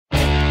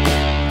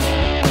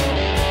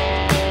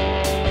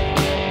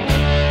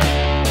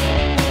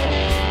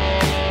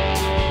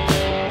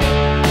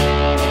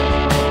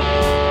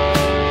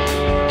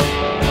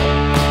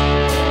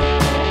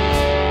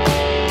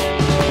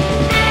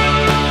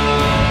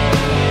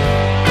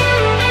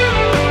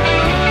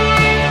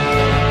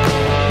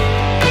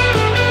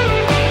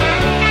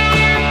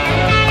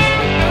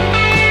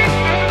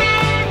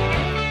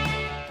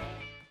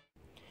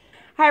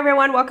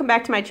everyone, welcome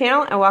back to my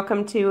channel and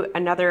welcome to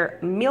another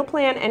meal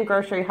plan and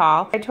grocery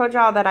haul. I told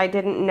y'all that I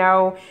didn't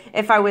know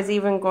if I was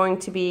even going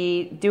to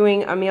be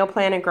doing a meal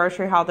plan and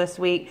grocery haul this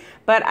week,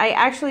 but I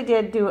actually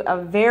did do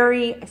a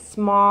very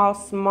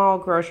small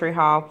grocery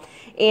haul.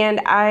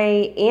 And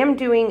I am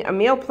doing a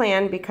meal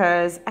plan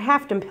because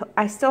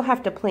I still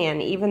have to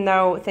plan, even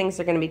though things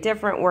are going to be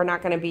different. We're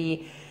not going to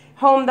be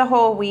home the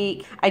whole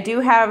week. I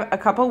do have a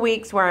couple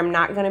weeks where I'm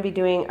not going to be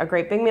doing a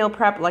great big meal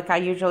prep like I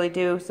usually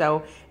do.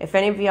 So if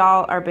any of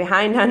y'all are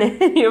behind on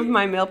any of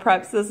my meal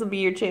preps, this will be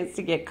your chance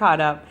to get caught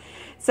up.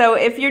 So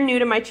if you're new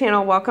to my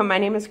channel, welcome. My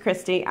name is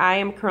Christy. I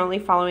am currently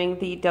following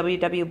the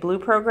WW Blue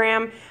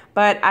program,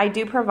 but I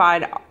do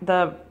provide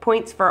the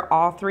points for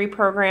all three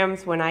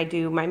programs when I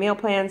do my meal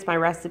plans, my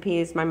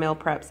recipes, my meal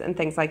preps, and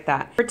things like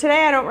that. For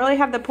today, I don't really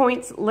have the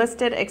points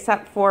listed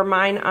except for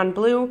mine on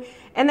Blue,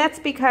 and that's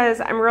because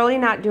I'm really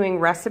not doing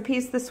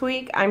recipes this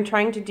week. I'm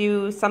trying to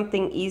do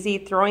something easy,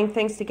 throwing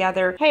things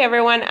together. Hey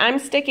everyone, I'm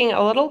sticking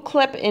a little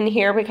clip in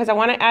here because I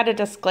want to add a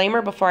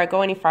disclaimer before I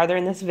go any farther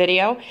in this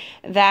video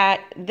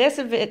that this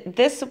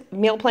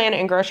meal plan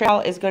and grocery haul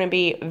is going to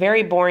be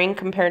very boring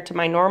compared to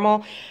my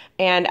normal.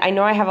 And I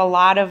know I have a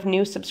lot of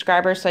new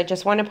subscribers, so I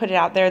just want to put it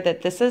out there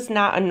that this is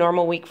not a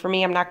normal week for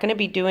me. I'm not going to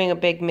be doing a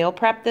big meal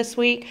prep this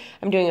week.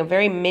 I'm doing a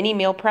very mini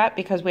meal prep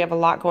because we have a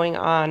lot going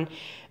on.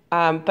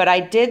 But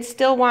I did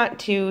still want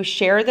to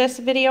share this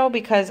video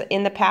because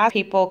in the past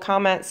people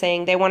comment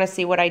saying they want to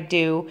see what I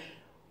do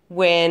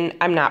when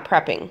I'm not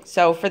prepping.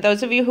 So for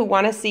those of you who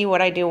want to see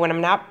what I do when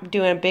I'm not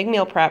doing a big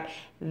meal prep,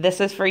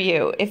 this is for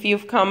you. If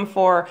you've come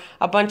for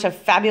a bunch of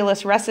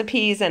fabulous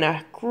recipes and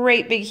a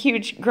great big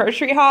huge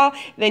grocery haul,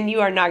 then you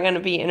are not going to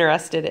be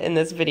interested in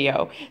this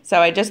video. So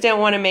I just didn't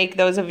want to make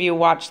those of you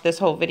watch this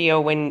whole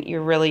video when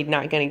you're really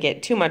not going to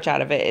get too much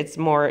out of it. It's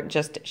more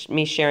just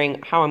me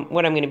sharing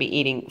what I'm going to be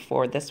eating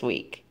for this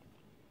week.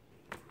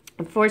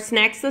 For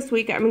snacks this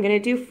week, I'm going to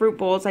do fruit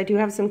bowls. I do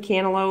have some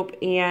cantaloupe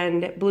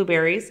and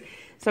blueberries.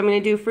 So I'm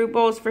going to do fruit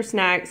bowls for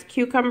snacks,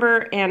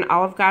 cucumber and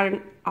Olive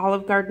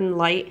Garden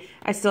Light.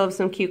 I still have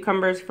some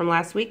cucumbers from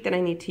last week that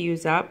I need to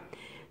use up.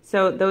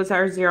 So those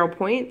are 0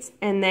 points.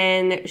 And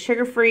then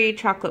sugar-free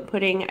chocolate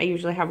pudding. I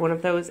usually have one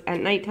of those at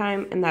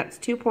nighttime, and that's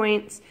 2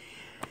 points.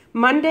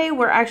 Monday,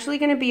 we're actually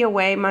going to be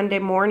away Monday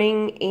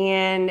morning,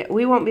 and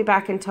we won't be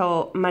back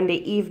until Monday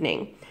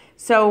evening.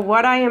 So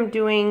what I am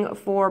doing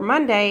for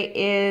Monday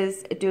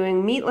is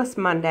doing Meatless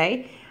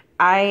Monday.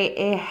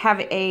 I have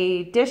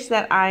a dish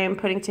that I am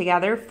putting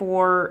together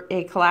for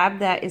a collab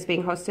that is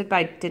being hosted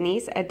by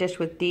Denise at Dish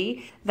with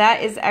D.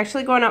 That is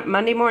actually going up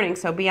Monday morning,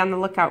 so be on the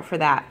lookout for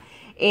that.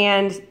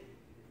 And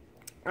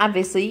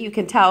obviously you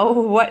can tell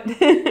what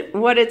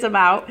it's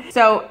about.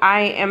 So I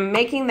am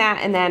making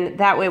that, and then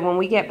that way when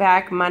we get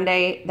back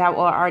Monday, that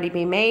will already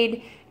be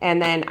made, and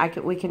then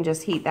we can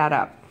just heat that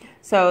up.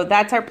 So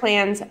that's our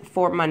plans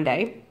for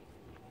Monday.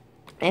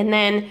 And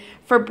then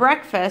for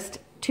breakfast,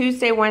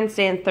 Tuesday,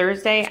 Wednesday, and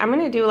Thursday, I'm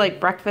going to do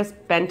like breakfast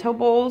bento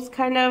bowls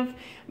kind of.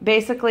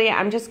 Basically,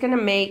 I'm just going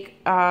to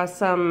make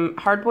some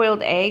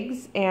hard-boiled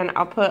eggs, and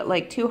I'll put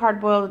like 2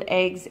 hard-boiled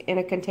eggs in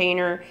a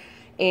container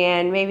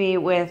and maybe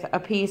with a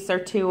piece or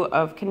 2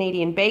 of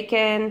Canadian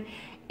bacon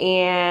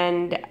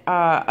and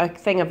a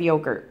thing of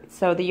yogurt.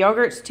 So the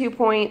yogurt's 2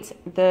 points,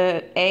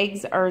 the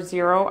eggs are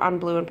 0 on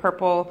blue and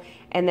purple,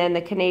 and then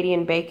the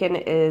Canadian bacon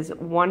is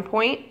 1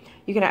 point.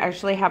 You can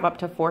actually have up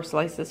to 4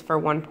 slices for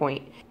 1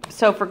 point.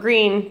 So for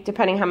green,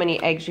 depending how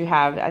many eggs you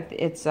have,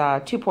 it's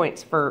 2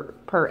 points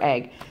per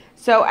egg.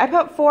 So I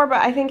put 4, but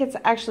I think it's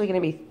actually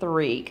going to be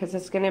 3 because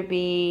it's going to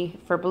be,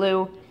 for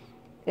blue,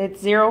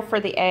 it's 0 for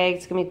the eggs,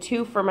 it's going to be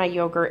 2 for my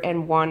yogurt,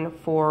 and 1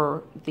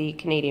 for the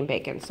Canadian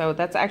bacon. So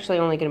that's actually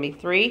only going to be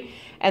 3.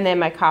 And then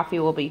my coffee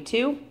will be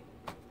 2.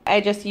 I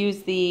just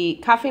use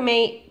the Coffee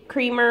Mate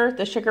creamer,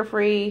 the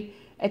sugar-free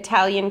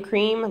Italian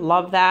cream,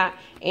 love that,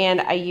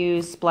 and I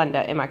use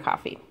Splenda in my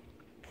coffee.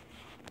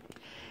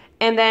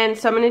 And then,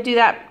 so I'm going to do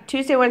that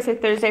Tuesday, Wednesday,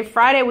 Thursday.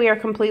 Friday, we are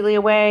completely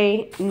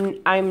away.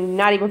 I'm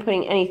not even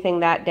putting anything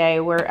that day.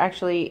 We're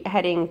actually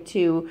heading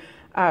to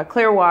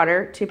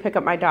Clearwater to pick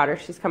up my daughter.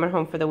 She's coming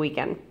home for the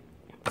weekend.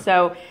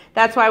 So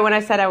that's why when I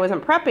said I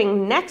wasn't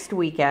prepping next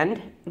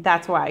weekend,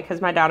 that's why,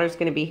 because my daughter's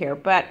going to be here.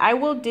 But I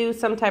will do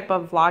some type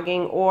of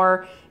vlogging,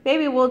 or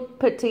maybe we'll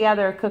put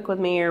together a cook with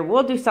me, or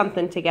we'll do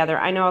something together.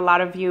 I know a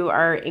lot of you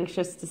are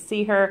anxious to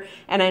see her,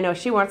 and I know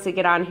she wants to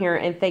get on here,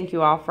 and thank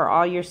you all for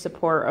all your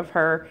support of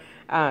her.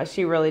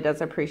 She really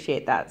does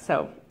appreciate that.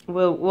 So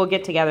we'll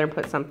get together and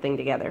put something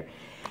together.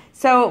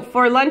 So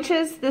for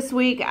lunches this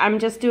week, I'm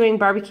just doing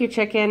barbecue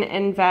chicken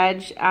and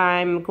veg.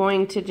 I'm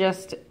going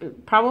to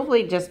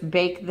probably just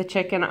bake the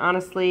chicken,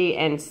 honestly,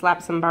 and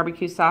slap some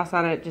barbecue sauce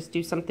on it. Just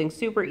do something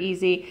super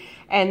easy.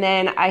 And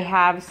then I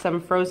have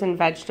some frozen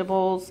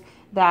vegetables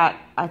that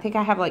I think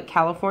I have like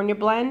California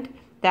blend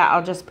that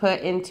I'll just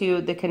put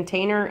into the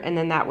container, and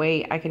then that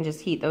way I can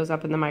just heat those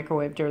up in the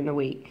microwave during the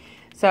week.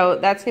 So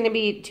that's going to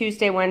be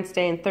Tuesday,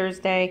 Wednesday, and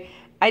Thursday.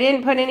 I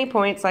didn't put any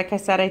points. Like I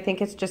said, I think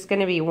it's just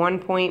going to be 1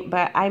 point,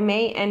 but I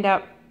may end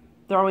up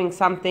throwing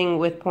something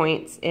with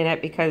points in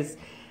it because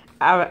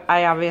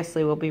I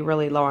obviously will be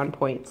really low on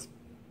points.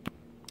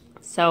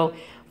 So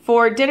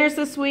for dinners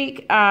this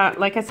week,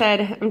 like I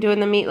said, I'm doing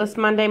the meatless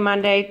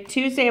Monday.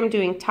 Tuesday, I'm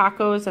doing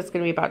tacos. That's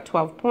going to be about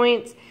 12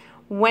 points.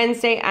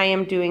 Wednesday, I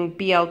am doing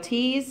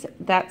BLTs.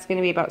 That's going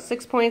to be about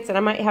 6 points, and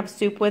I might have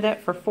soup with it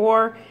for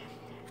 4.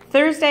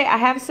 Thursday, I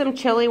have some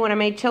chili. When I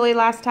made chili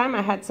last time,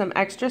 I had some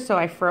extra, so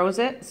I froze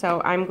it.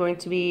 So I'm going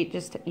to be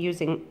just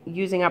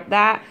using up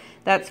that.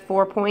 That's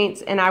 4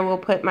 points, and I will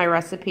put my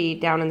recipe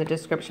down in the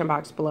description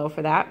box below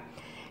for that.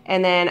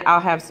 And then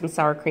I'll have some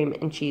sour cream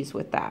and cheese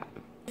with that.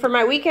 For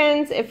my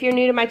weekends, if you're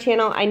new to my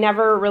channel, I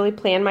never really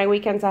plan my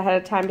weekends ahead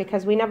of time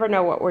because we never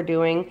know what we're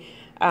doing.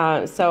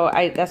 That's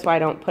why I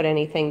don't put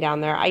anything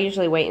down there. I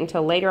usually wait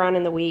until later on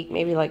in the week,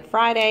 maybe like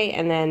Friday,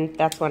 and then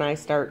that's when I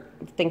start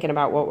thinking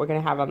about what we're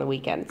going to have on the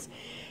weekends.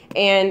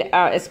 And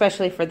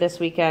especially for this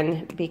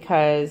weekend,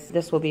 because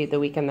this will be the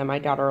weekend that my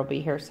daughter will be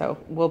here, so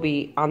we'll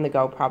be on the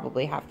go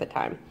probably half the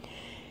time.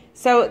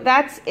 So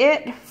that's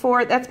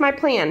that's my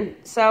plan.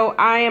 So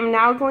I am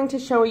now going to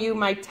show you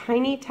my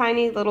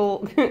tiny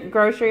little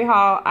grocery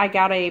haul. I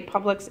got a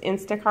Publix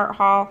Instacart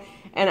haul,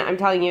 and I'm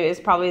telling you, it's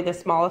probably the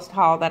smallest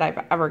haul that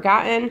I've ever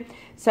gotten.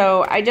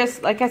 So I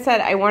just, like I said,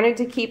 I wanted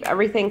to keep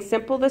everything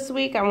simple this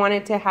week. I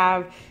wanted to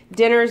have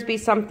dinners be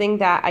something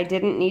that I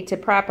didn't need to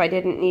prep. I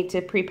didn't need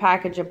to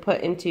prepackage and put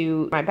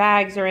into my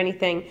bags or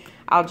anything.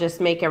 I'll just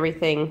make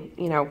everything,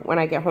 you know, when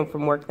I get home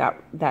from work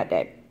that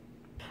day.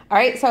 All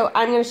right, so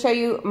I'm going to show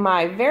you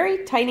my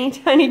very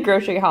tiny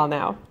grocery haul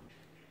now.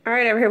 All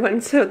right,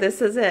 everyone, so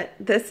this is it.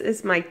 This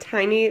is my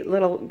tiny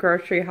little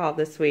grocery haul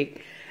this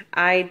week.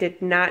 I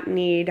did not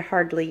need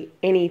hardly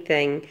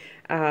anything.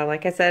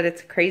 Like I said,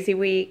 it's a crazy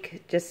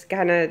week, just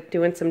kind of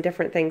doing some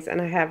different things,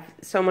 and I have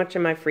so much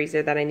in my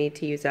freezer that I need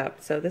to use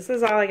up. So this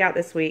is all I got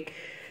this week.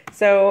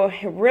 So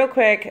real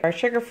quick, our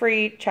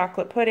sugar-free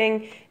chocolate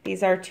pudding.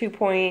 These are 2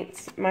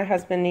 points. My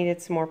husband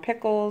needed some more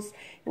pickles.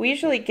 We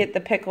usually get the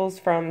pickles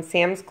from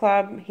Sam's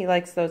Club. He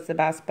likes those the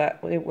best, but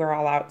we're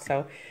all out,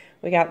 so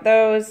we got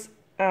those.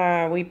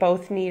 We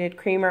both needed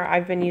creamer.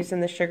 I've been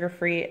using the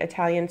sugar-free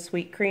Italian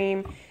sweet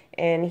cream,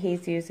 and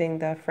he's using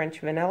the French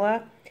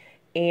vanilla.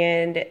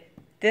 And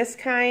this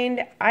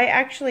kind, I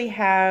actually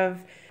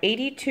have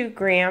 82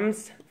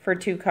 grams for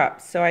 2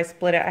 cups. So I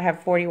split it. I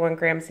have 41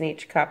 grams in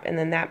each cup, and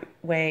then that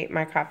way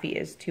my coffee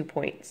is 2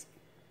 points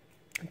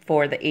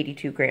for the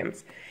 82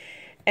 grams.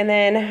 And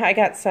then I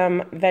got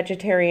some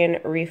vegetarian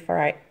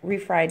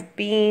refried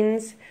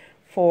beans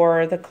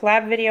for the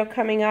collab video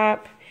coming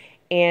up,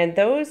 and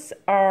those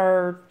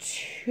are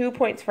 2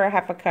 points for a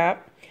half a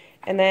cup.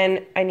 And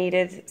then I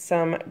needed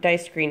some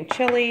diced green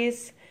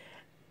chilies.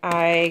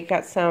 I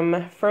got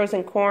some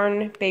frozen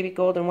corn, baby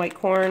golden white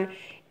corn,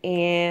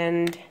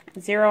 and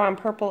 0 on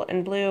purple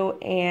and blue,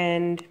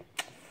 and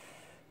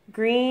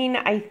green.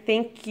 I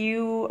think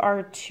you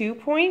are 2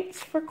 points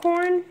for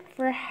corn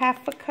for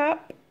half a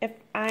cup, if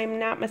I'm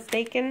not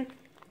mistaken.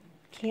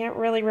 Can't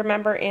really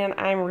remember, and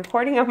I'm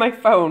recording on my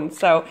phone,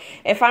 so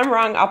if I'm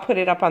wrong, I'll put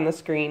it up on the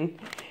screen.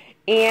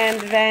 And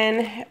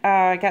then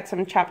I got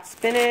some chopped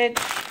spinach,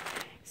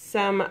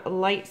 some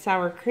light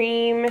sour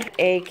cream,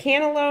 a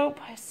cantaloupe,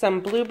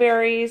 some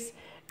blueberries,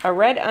 a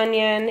red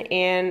onion,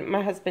 and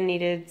my husband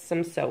needed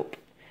some soap.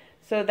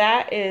 So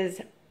that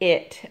is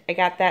it. I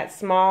got that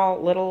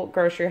small little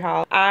grocery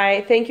haul.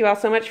 I thank you all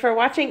so much for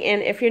watching,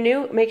 and if you're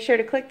new, make sure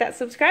to click that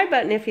subscribe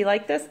button if you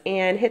like this,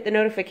 and hit the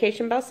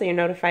notification bell so you're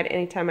notified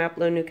anytime I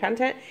upload new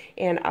content,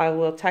 and I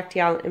will talk to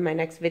y'all in my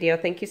next video.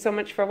 Thank you so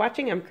much for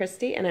watching. I'm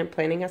Christy, and I'm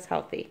Planning Us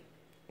Healthy.